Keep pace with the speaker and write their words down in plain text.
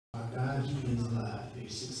alive, he is alive.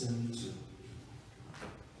 Page 672.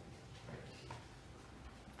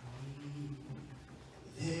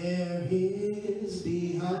 There is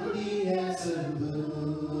beyond the azure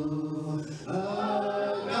blue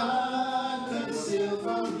a God concealed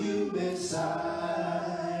from human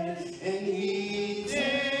sight, and he's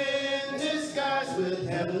in disguise with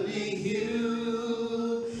heavenly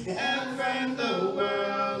hue, and framed the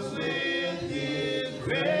worlds with his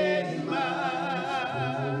great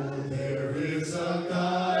mind. There is a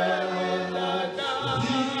God.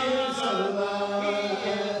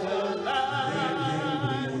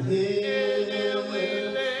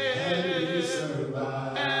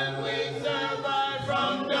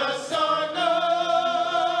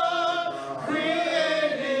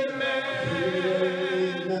 Created man,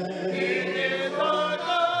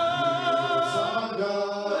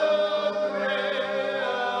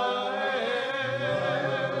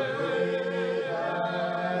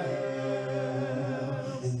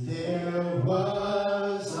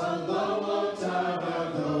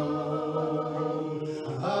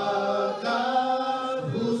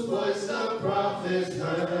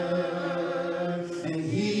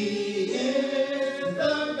 he is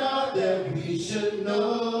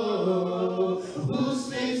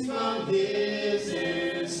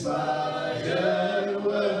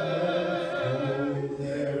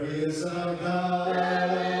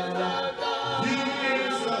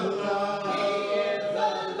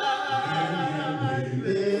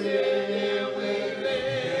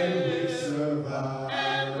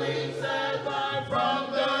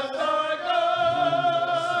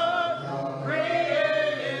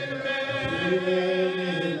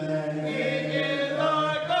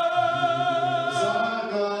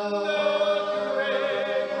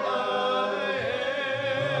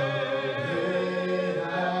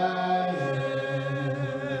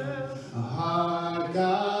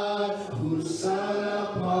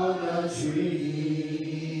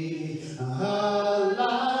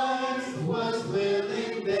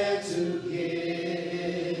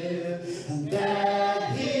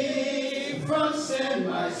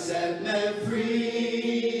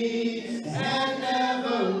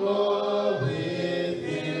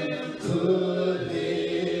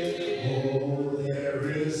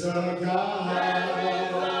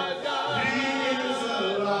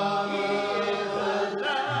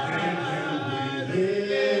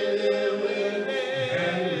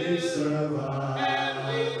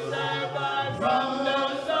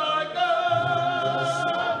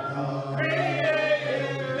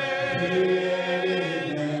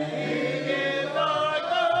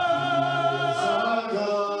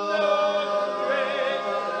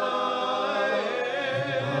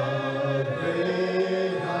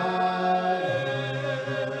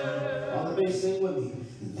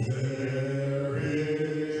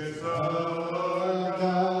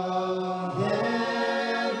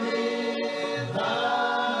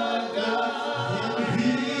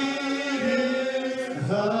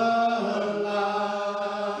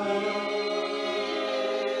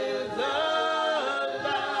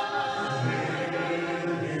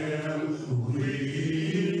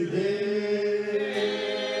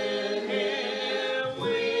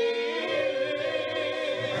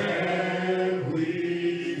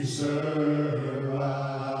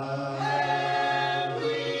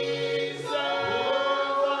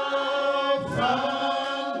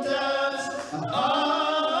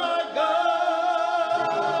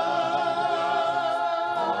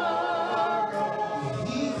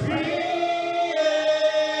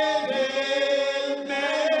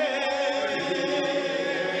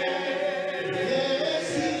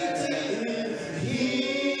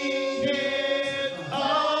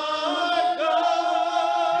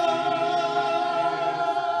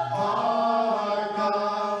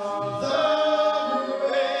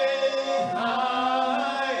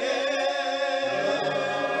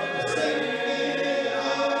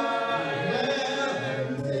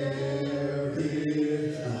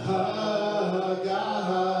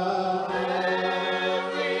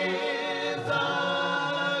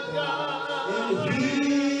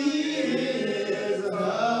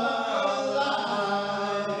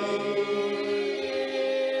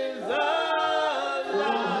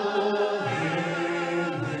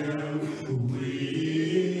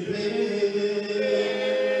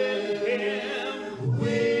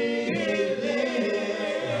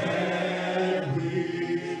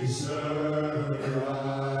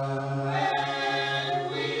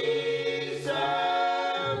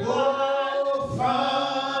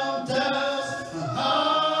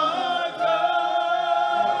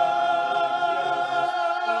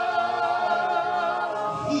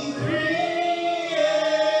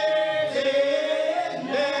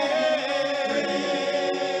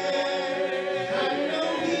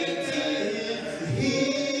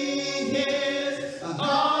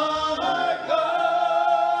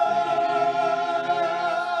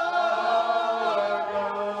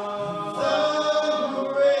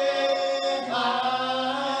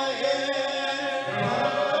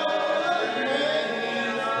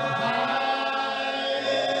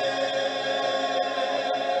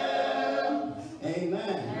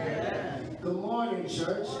morning,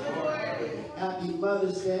 church. Happy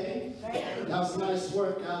Mother's Day. That was nice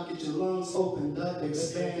work. I'll get your lungs opened up,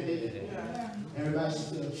 expanded. Everybody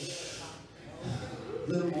should feel a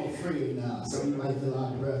little more free now. Some of you might feel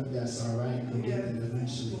out of breath. That's all right. You'll get there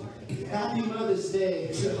eventually. Happy Mother's Day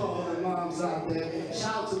to all the moms out there.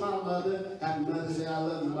 Shout out to my mother. Happy Mother's Day. I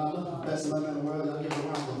love you, Mama. Best mother in the world. I'll give her a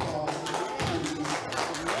round of applause.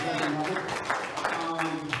 Love you, Mama.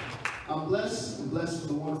 I'm blessed. I'm blessed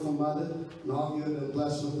with a wonderful mother. And all of you have been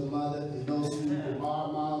blessed with a mother. And those who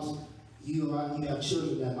are moms, you have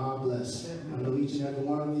children that are blessed. I know each and every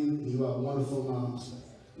one of you, you are wonderful moms.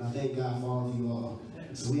 And I thank God for all of you all.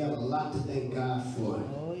 So we have a lot to thank God for.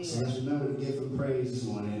 So let's remember to give him praise this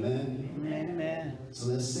morning. Amen? Amen. So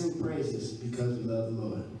let's sing praises because we love the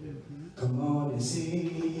Lord. Come on and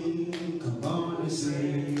sing. Come on and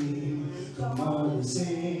sing. Come on and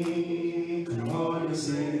sing. Come on and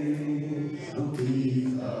sing. Because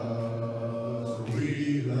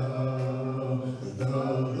we love the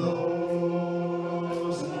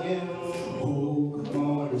Lord. Sing again. Oh, come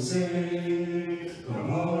on and sing.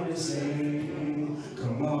 Come on and sing.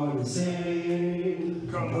 Come on and sing.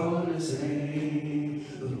 Come on and sing.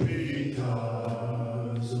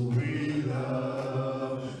 Because we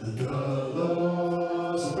love the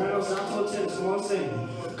Lord. Soprano, saxo, tenor, come on, sing.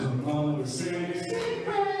 Come on and sing.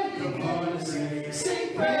 Come on and sing.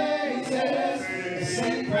 Sing praises.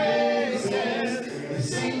 Sing praises.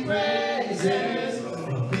 Sing praises.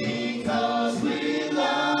 Because we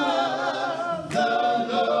love the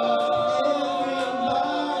Lord.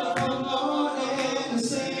 Everybody, come on and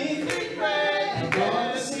sing. Come on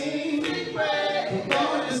and sing. Come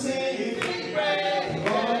on and sing.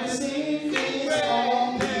 Come on and sing. It's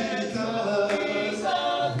all because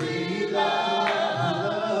we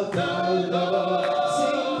love the Lord.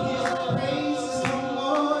 Sing his praises. Come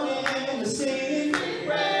on and sing.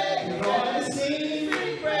 Come on and sing.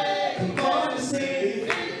 Come on and sing.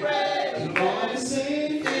 Come on and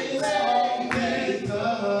sing. It's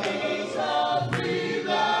all because we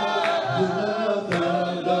love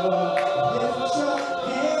the Lord. Lift your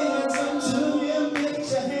hands unto him.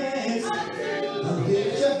 Lift your hands.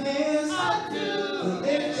 Lift your hands.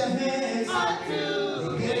 Lift your hands.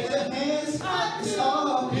 Lift your hands. It's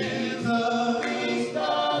all because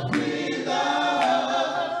we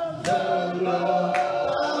love the Lord.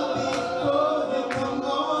 Bow before him. Come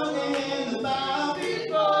on and bow.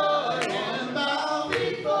 And bow.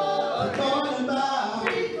 Come on and bow.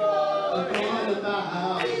 Come on and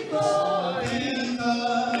bow. It's all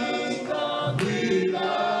because we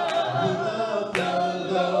love the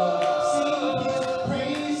Lord. Sing his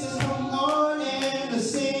praises. Come on and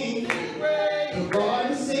sing. Come on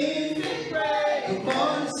and sing. Come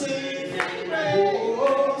on and sing.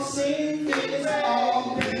 Oh, sing. It's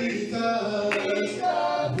all because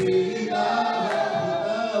we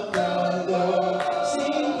love the Lord.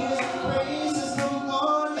 Sing his praises. Come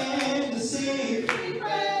on and sing.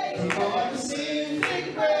 Come on and sing.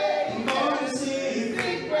 Come on and sing.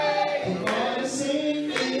 Come on and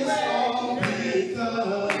sing. It's all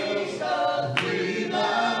because we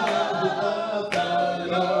love the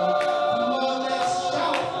Lord. Come on, let's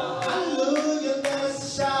shout. Hallelujah.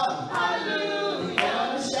 Let's shout. Come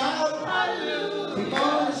on and shout. Come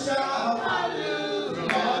on and shout.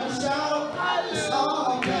 Come on and shout. It's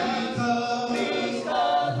all because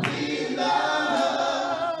we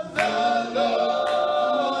love the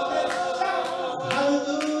Lord. Come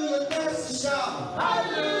on, let's shout. Hallelujah. Let's shout.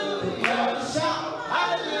 Come on and shout.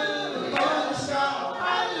 Come on and shout.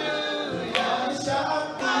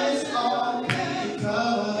 Come on and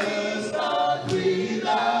shout. It's all because we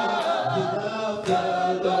love the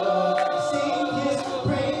Lord. Sing his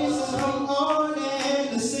praises. Come on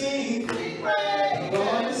and sing. Come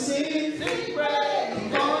on and sing.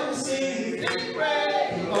 Come on and sing.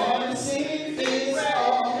 Come on and sing. It's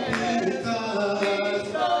all because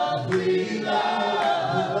we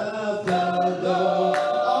love the Lord.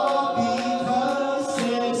 All because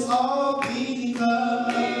it's all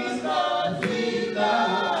because we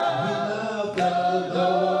love the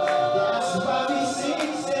Lord. That's why we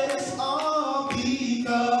sing. It's all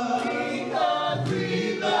because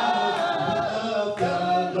we love the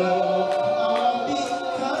Lord. All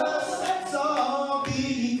because it's all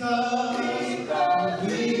because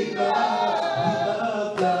we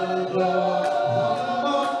love the Lord.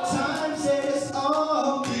 One more time, say it's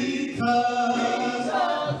all because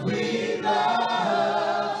we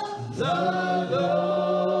love the Lord.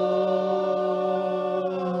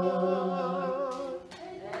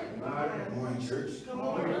 Good morning, church. Good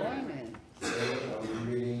morning. Today I'll be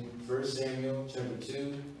reading 1 Samuel chapter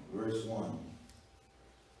 2, verse 1.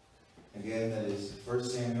 Again, that is 1 1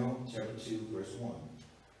 Samuel chapter 2, verse 1.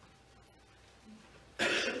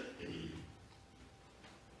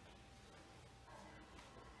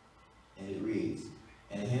 And it reads,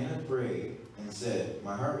 And Hannah prayed and said,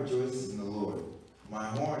 My heart rejoices in the Lord. My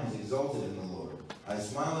horn is exalted in the Lord. I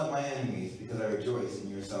smile at my enemies because I rejoice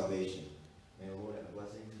in your salvation. May the Lord have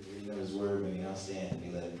blessings to the reading of His word. May He now stand and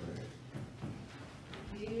be led in prayer.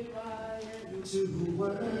 Here I am to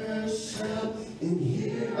worship, and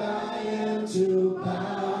here I am to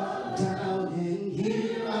bow down, and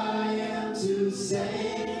here I am to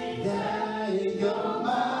say that you're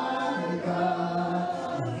my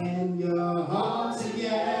God, and you're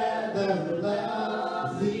altogether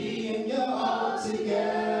lovely, and you're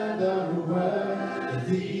altogether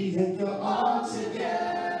worthy, and you're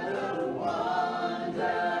altogether wonderful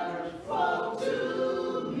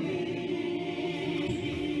to me.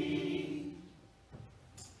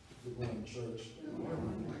 Good morning, church.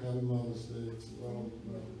 Happy Mother's Day to all the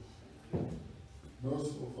mothers.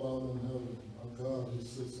 Merciful Father in heaven, our God who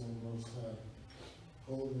sits on the most high,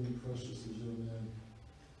 holy and precious is your name.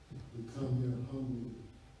 We come here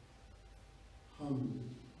humbly,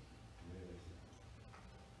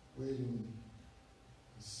 waiting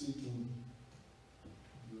and seeking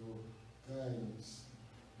your guidance,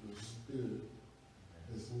 your spirit,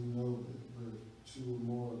 as we know that where two or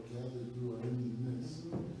more are gathered, you are in the midst.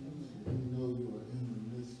 We know you are in the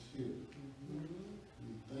midst here.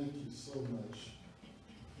 We thank you so much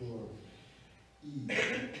for Eve,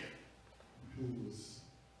 who was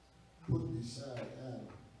put beside Adam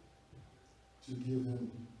to give him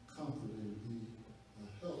comfort and be a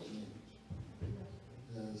helpmate,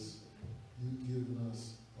 as you've given us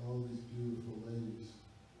all these beautiful ladies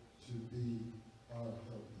to be our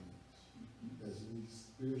helpmates, as we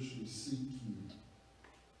spiritually seek you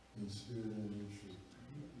in spirit and in truth.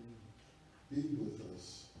 Be with us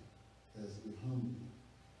as we humbly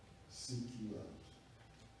seek you out.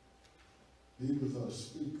 Be with our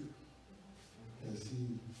speaker as he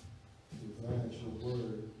provides your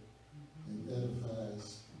word and edifies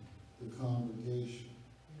the congregation,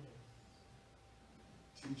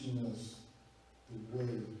 teaching us the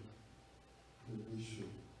way that we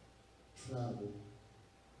should travel,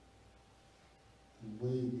 the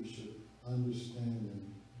way we should understand and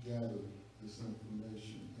gather this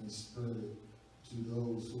information and spread it to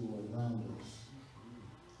those who are around us,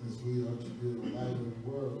 as we are to be the light of the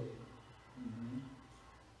world.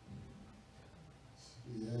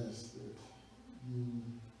 We ask that you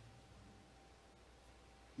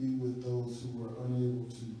be with those who are unable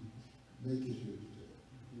to make it here today,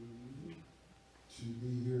 to be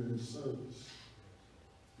here in service.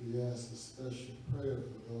 We ask a special prayer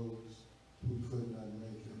for those who could not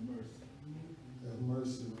make it. Have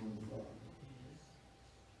mercy on them, Father.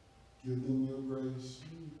 Give them your grace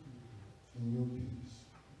and your peace.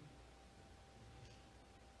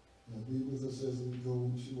 Now be with us as we go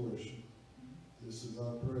into worship. This is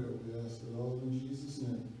our prayer. We ask it all in Jesus'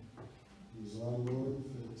 name, who is our Lord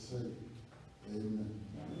and Savior. Amen.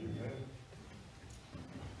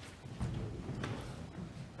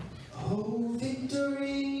 Oh,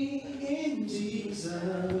 victory in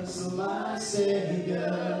Jesus, my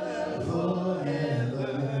Savior,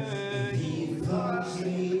 forever. He loves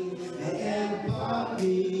me and bought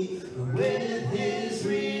me with his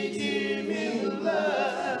redeeming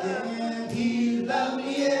blood. And he loved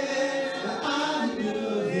me and I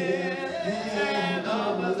knew him, and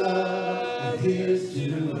all my love is to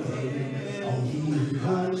him. And he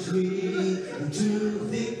plunged me to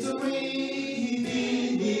victory.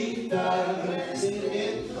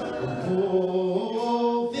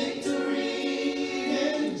 Oh, victory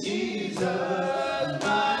in Jesus,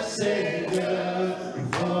 my Savior,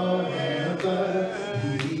 forever.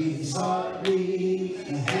 He sought me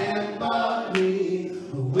and bought me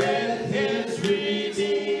with his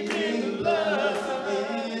redeeming blood.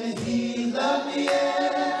 And he loved me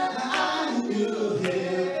and I knew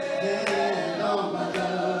him, and all my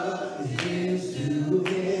love is to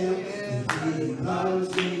him. He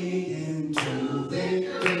loves me into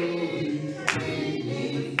victory.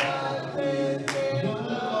 One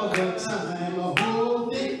more time, a whole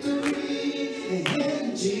victory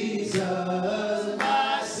in Jesus,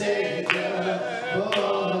 my Savior,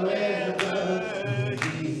 forever.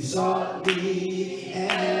 He sought me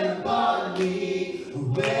and bought me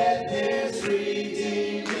with his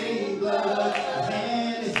redeeming blood.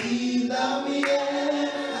 And he loved me and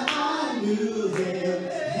I knew him,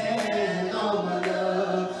 and all my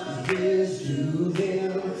love is to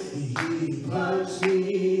him. He plunged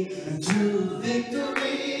me to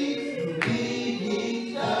victory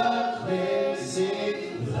beneath the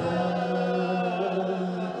cleansing blood.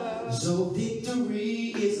 So victory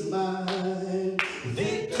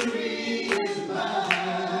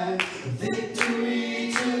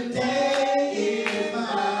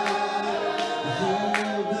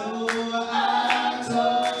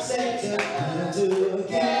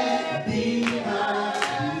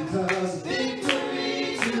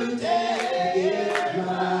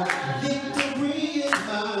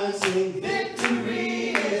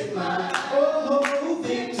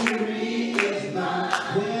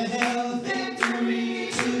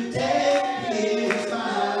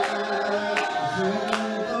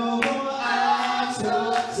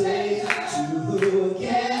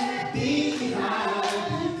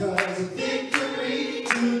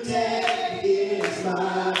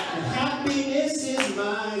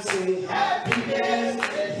mine. Say happiness,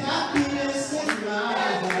 happiness is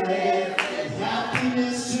mine.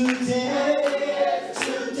 Happiness today,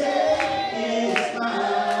 today is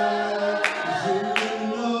mine. You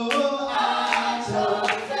know I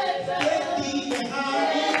don't get thee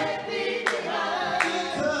behind,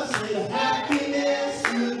 because the happiness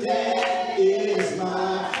today is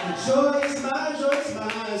mine. Joy is mine, joy is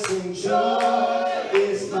mine. Sing joy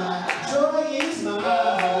is mine, joy is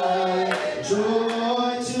mine.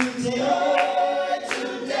 Joy today,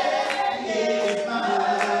 today is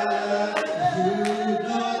mine. You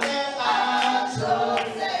know that I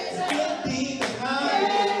don't get thee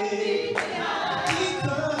behind,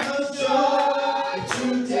 because joy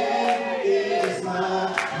today is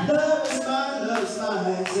mine. Love is mine, love is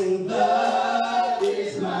mine. Sing love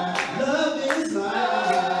is mine, love is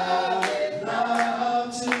mine. Love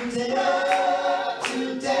today,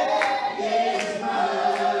 today is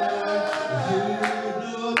mine. You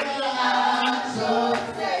know that I don't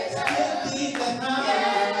get thee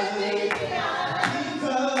behind,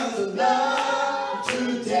 because love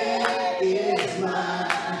today is mine.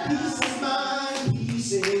 Peace is mine,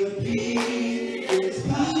 peace is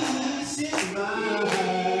peace is mine.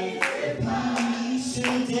 Peace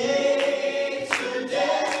today,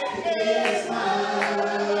 today is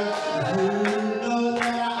mine. You know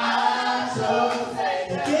that I don't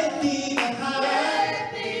get thee behind,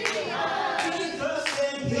 because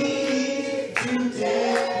peace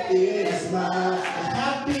today is mine.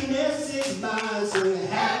 Happiness is mine. Say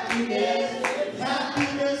happiness,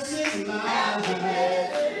 happiness is mine.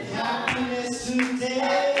 Happiness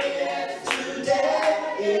today, today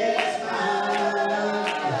is mine.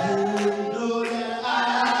 You know that I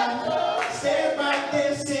stay right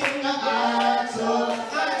there, sing I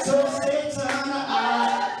told Satan,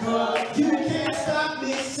 you can't stop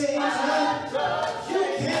me, Satan. You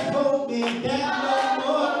can't hold me back no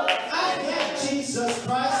more. I got Jesus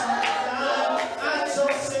Christ. I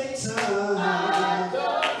told Satan,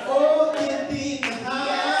 oh, get thee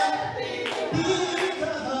behind,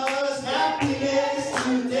 because happiness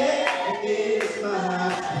today is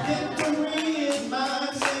mine. Victory is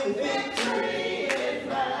mine. Say victory is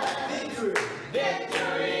mine. Victory.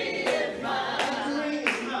 Victory is mine. Victory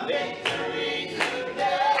is mine. Victory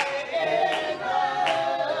today is mine.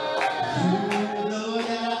 You know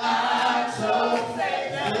that I told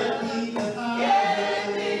get thee behind.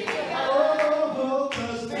 Oh,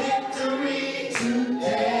 'cause victory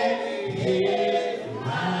today is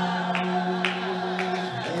mine.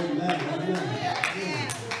 Amen. Amen.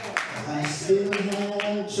 I still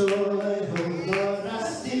have joy, oh Lord, I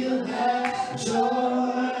still have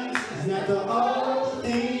joy. And after all the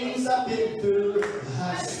things I've been through, I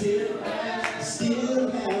still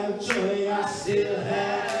have joy, I still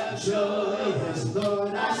have joy. Yes,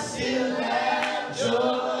 Lord, I still have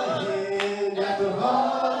joy. And after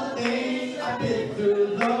all the things I've been through,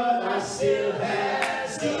 Lord, I still have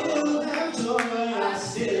joy, I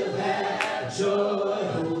still have joy.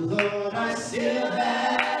 Oh Lord, I still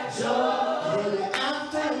have joy. And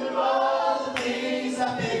after all the things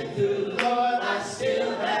I've been through, Lord, I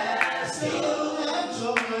still have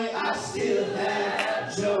joy, I still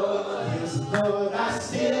have joy. Yes, Lord, I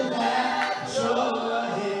still have joy.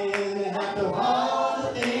 And after all the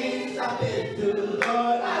things I've been through,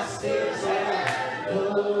 Lord, I still have.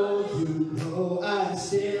 Oh, you know I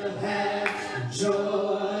still have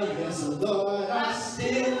joy. Yes, Lord, I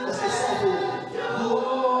still have joy.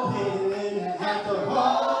 Oh, and after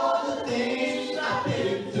all the things I've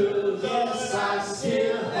been through, yes, I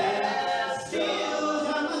still have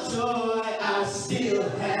joy. I still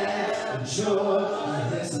have joy.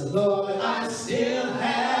 Yes, Lord, I still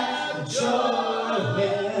have joy.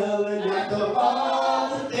 Well, and after all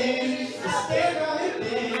the things that stay right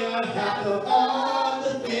there, after all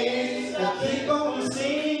the things that keep on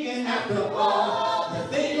singing, after all the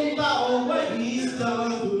think about what He's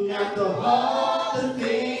done, after all the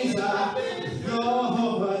things I've been through,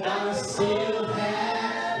 Lord, I still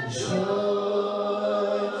have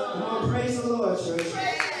joy. Come on, praise the Lord, church.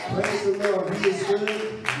 Praise the Lord. He is good.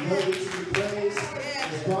 Worthy to be praised.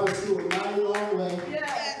 He's brought us through a mighty long way.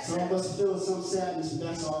 Some of us are feeling some sadness, but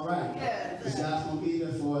that's all right. Because God's going to be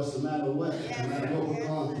there for us no matter what. No matter what we're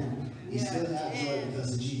going through. We still have joy because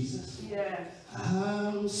of Jesus.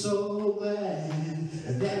 I'm so glad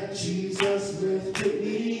that Jesus lifted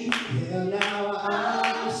me. Yeah, now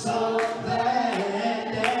I'm so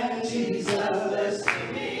glad that Jesus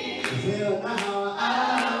lifted me. Yeah, now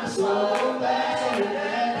I'm so glad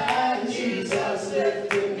that Jesus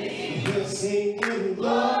lifted me. We're singing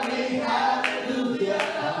glory, hallelujah.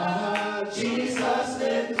 Jesus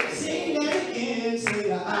lifted me. Sing that again,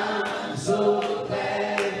 sing I'm so glad.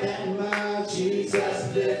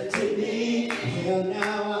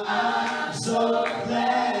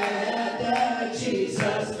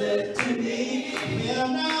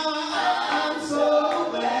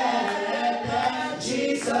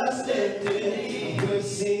 Jesus lifted. We're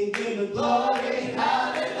singing the glory.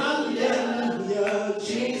 Hallelujah.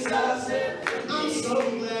 Jesus lifted. I'm so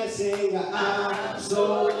glad, sing, I'm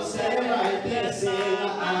so stand right there, sing,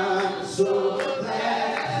 I'm so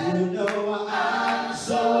glad. You know I'm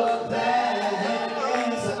so glad.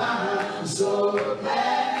 Yes, I'm so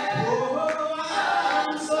glad. Oh,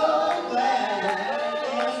 I'm so glad.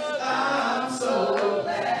 Yes, I'm so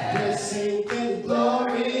glad. We're singing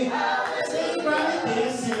glory. Sing right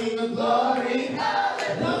there, sing the glory.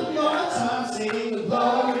 One more time, sing the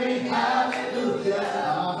glory. Hallelujah.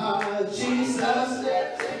 Jesus,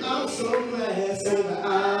 I'm so glad, sing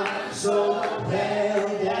I'm so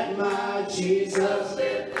glad that my Jesus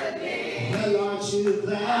lifted me. Well, aren't you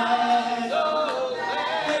glad?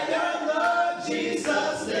 That your Lord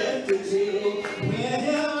Jesus lifted you.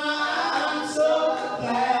 Well, I'm so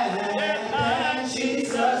glad that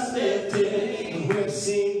Jesus lifted. We're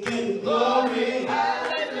singing glory.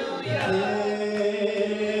 Hallelujah.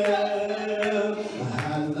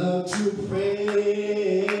 I love to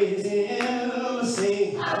praise Him.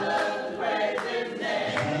 Sing. I love to praise His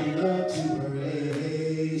name. I love to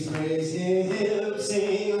praise Him.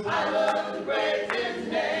 Sing. I love to praise His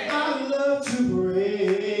name. I love to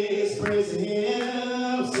praise Him.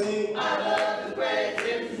 Sing. I love to praise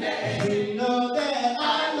His name. You know that I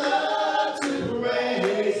love to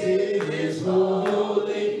praise His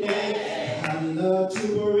holy name. I love to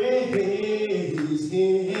praise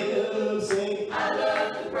Him. Sing. I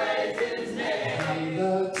love to praise His name. I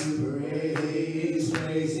love to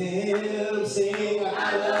praise Him. Sing.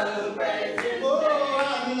 I love to praise His name. Oh,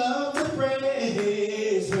 I love to praise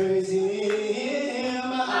Him.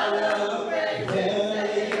 I love to praise His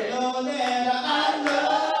name. You know that I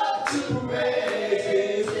love to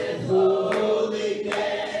praise His holy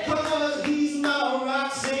name. 'Cause He's my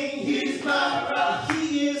rock, sing. He's my rock.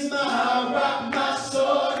 He is my rock, my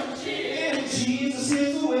sword, and Jesus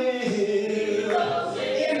is the way.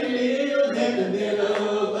 In the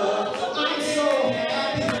middle, I'm so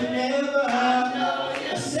happy whenever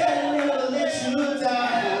I said I'll never let you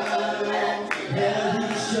down. And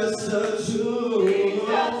He's just the truth.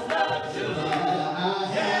 I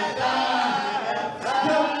have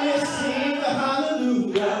help me sing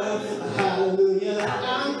hallelujah, hallelujah.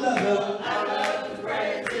 I love to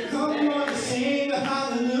praise Him. Come on, sing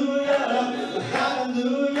hallelujah,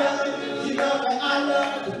 hallelujah. You know that I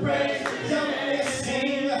love to praise Him. Help me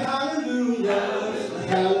sing hallelujah,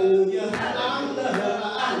 hallelujah. I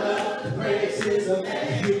love to praise Him.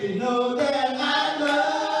 You know that I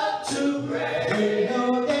love to praise. You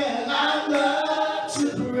know that I love to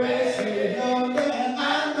praise. You know that I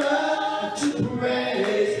love to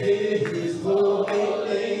praise His holy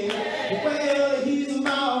name. Well, He's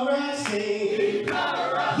my rock, sing.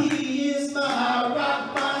 He is my rock,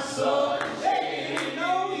 my sword. You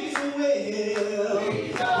know He's a well.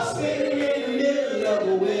 Spinning in the middle of a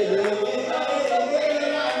well.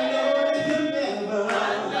 I know He'll never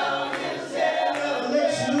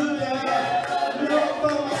let you down. Know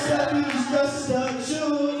for myself, He's just the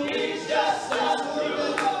truth. He's just the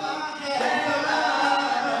truth.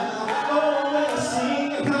 Oh, when I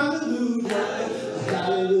sing hallelujah,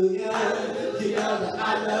 hallelujah. You know that I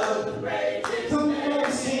love to praise Him. Come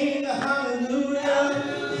on, sing hallelujah,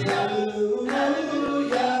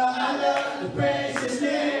 hallelujah. I love to praise His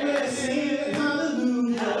name. When I sing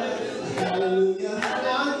hallelujah, hallelujah. I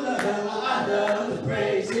love to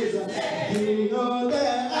praise His name. You know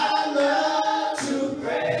that I love to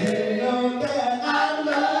praise. You know that I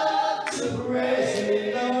love to praise.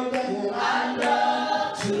 You know that I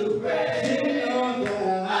love to praise. You know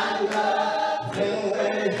that I love to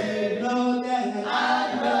praise. You know that I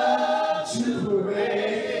love to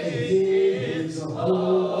praise His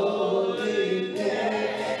holy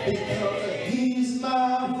name. Because He's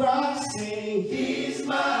my rock, sing. He's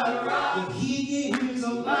my rock. And He is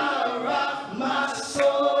my rock, my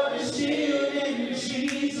sword and shield, and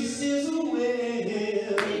Jesus is a well.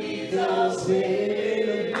 Jesus in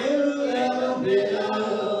the middle of the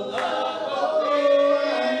middle. Oh, I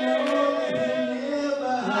know He'll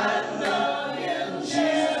never,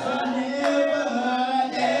 Jesus will never,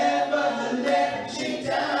 ever let you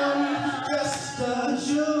down. He's just the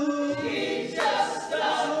truth. He's just the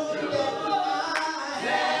truth.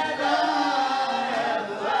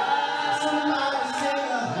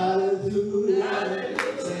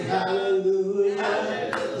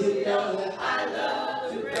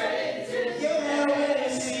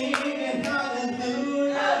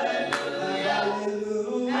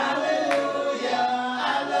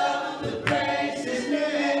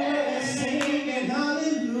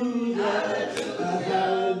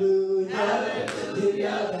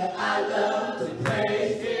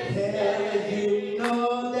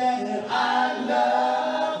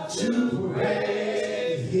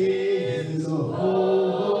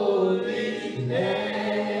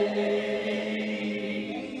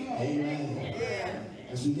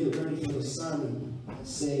 sermon,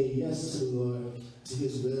 say yes to the Lord, to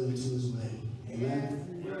his will and to his way. Amen.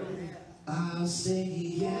 I'll say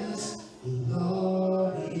yes,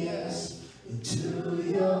 Lord, yes, to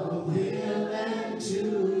your will and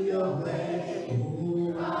to your way.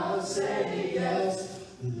 Oh, I'll say yes,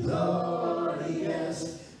 Lord,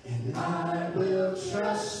 yes, and I will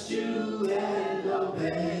trust you and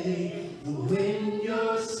obey. When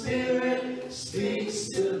your spirit speaks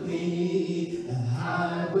to me,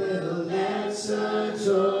 I will answer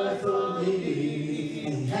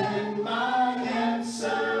joyfully, and my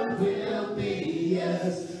answer will be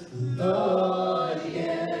yes, Lord,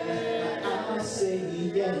 yes. I'll say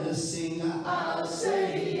yes, sing, I'll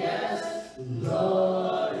say yes,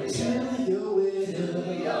 Lord, to your will,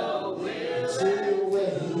 to your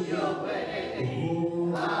way,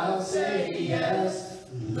 oh, I'll say yes,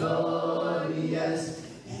 Lord, yes,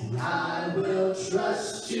 and I will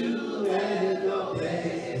trust you and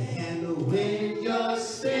obey. And when your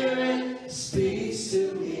spirit speaks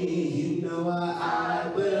to me, you know I